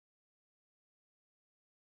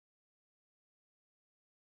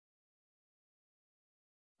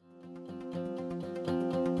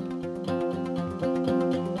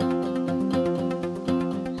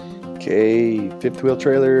Okay, fifth wheel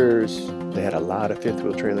trailers. They had a lot of fifth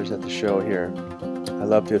wheel trailers at the show here. I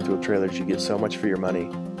love fifth wheel trailers. You get so much for your money.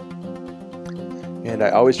 And I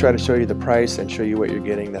always try to show you the price and show you what you're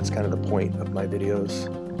getting. That's kind of the point of my videos.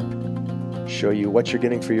 Show you what you're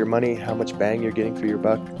getting for your money, how much bang you're getting for your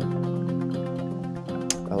buck.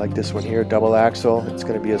 I like this one here, double axle. It's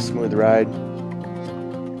going to be a smooth ride.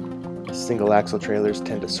 Single axle trailers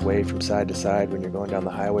tend to sway from side to side when you're going down the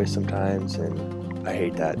highway sometimes, and I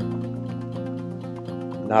hate that.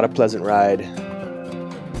 Not a pleasant ride.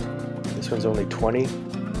 This one's only 20.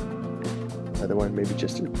 Other one maybe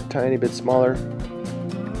just a tiny bit smaller.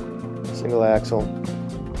 Single axle.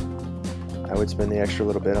 I would spend the extra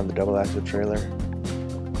little bit on the double axle trailer.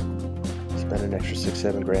 Spend an extra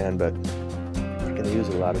 $6-7 grand, but if you're gonna use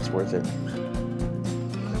it a lot, it's worth it.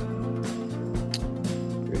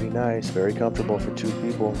 Pretty nice, very comfortable for 2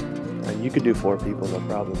 people, and you could do 4 people, no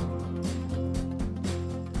problem.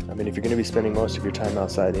 I mean, if you're gonna be spending most of your time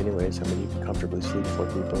outside anyways, I mean, you can comfortably sleep 4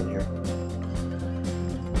 people in here.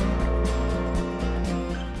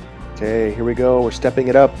 Okay, here we go. We're stepping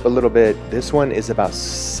it up a little bit. This one is about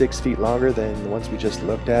 6 feet longer than the ones we just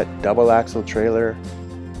looked at. Double axle trailer,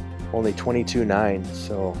 only 22.9.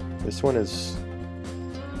 So this one is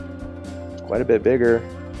quite a bit bigger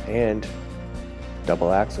and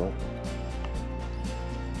double axle.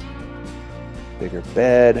 Bigger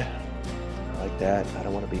bed. I like that. I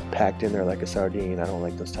don't want to be packed in there like a sardine. I don't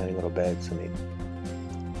like those tiny little beds. I mean,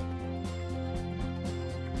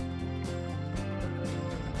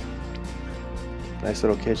 nice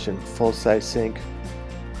little kitchen, full-size sink,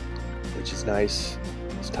 which is nice.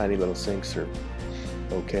 These tiny little sinks are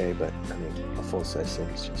okay, but I mean, a full-size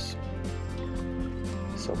sink is just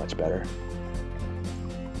so much better.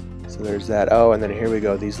 So there's that. Oh, and then here we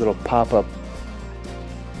go. These little pop-up.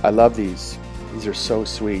 I love these. These are so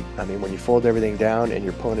sweet. I mean, when you fold everything down and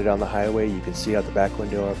you're pulling it down the highway, you can see out the back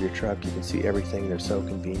window of your truck. You can see everything. They're so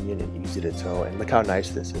convenient and easy to tow. And look how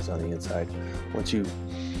nice this is on the inside. Once you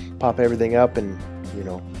pop everything up and, you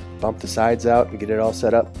know, bump the sides out and get it all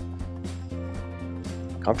set up,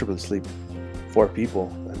 comfortably sleep 4 people.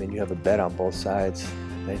 I mean, you have a bed on both sides.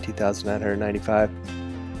 $19,995.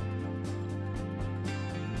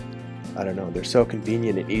 I don't know, they're so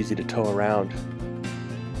convenient and easy to tow around.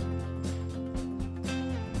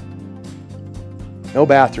 No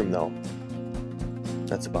bathroom though.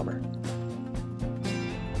 That's a bummer.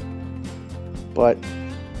 But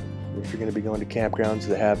if you're going to be going to campgrounds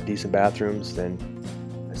that have decent bathrooms, then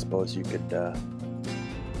I suppose you could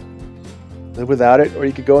live without it, or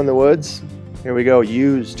you could go in the woods. Here we go,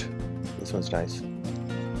 used. This one's nice.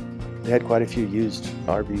 They had quite a few used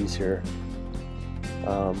RVs here,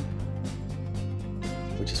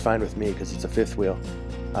 which is fine with me because it's a 5th wheel.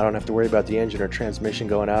 I don't have to worry about the engine or transmission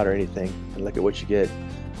going out or anything. And look at what you get,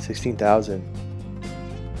 $16,000.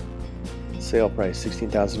 Sale price,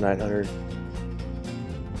 $16,900.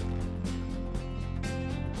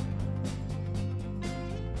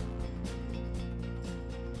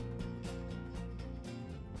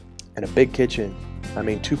 And a big kitchen. I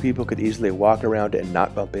mean, 2 people could easily walk around and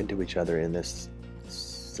not bump into each other in this.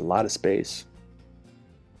 It's a lot of space.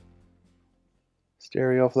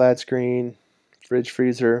 Stereo, flat screen, fridge,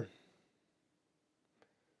 freezer.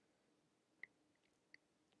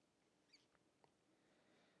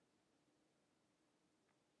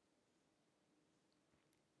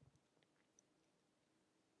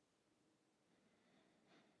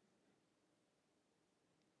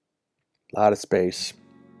 A lot of space.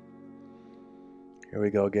 Here we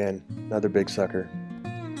go again, another big sucker.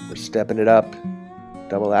 We're stepping it up.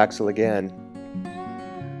 Double axle again.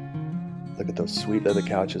 Look at those sweet leather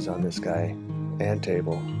couches on this guy and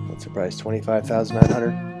table. What's the price?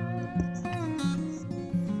 $25,900.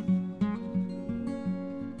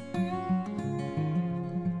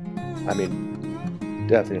 I mean,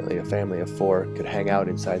 definitely a family of 4 could hang out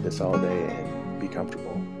inside this all day and be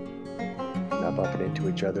comfortable, not bumping into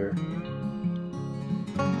each other.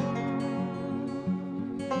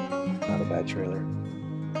 Not a bad trailer.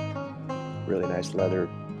 Really nice leather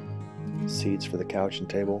seats for the couch and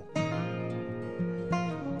table.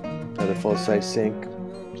 Another full-size sink,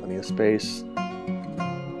 plenty of space.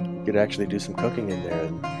 You could actually do some cooking in there,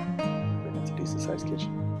 and it's a decent-sized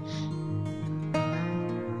kitchen.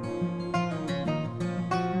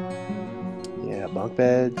 Yeah, bunk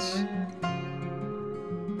beds.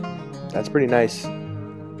 That's pretty nice.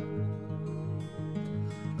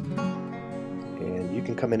 You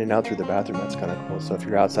can come in and out through the bathroom. That's kind of cool. So if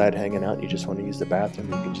you're outside hanging out and you just want to use the bathroom,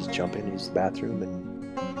 you can just jump in and use the bathroom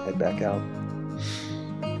and head back out.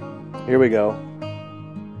 Here we go.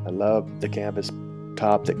 I love the canvas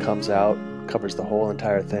top that comes out covers the whole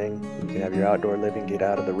entire thing. You can have your outdoor living, get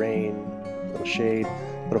out of the rain, little shade,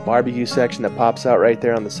 little barbecue section that pops out right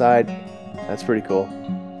there on the side. That's pretty cool.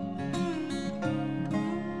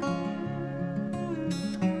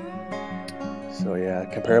 So yeah,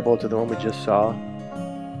 comparable to the one we just saw.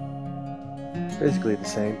 Basically the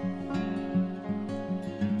same.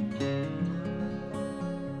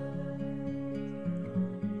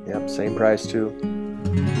 Yep, same price too.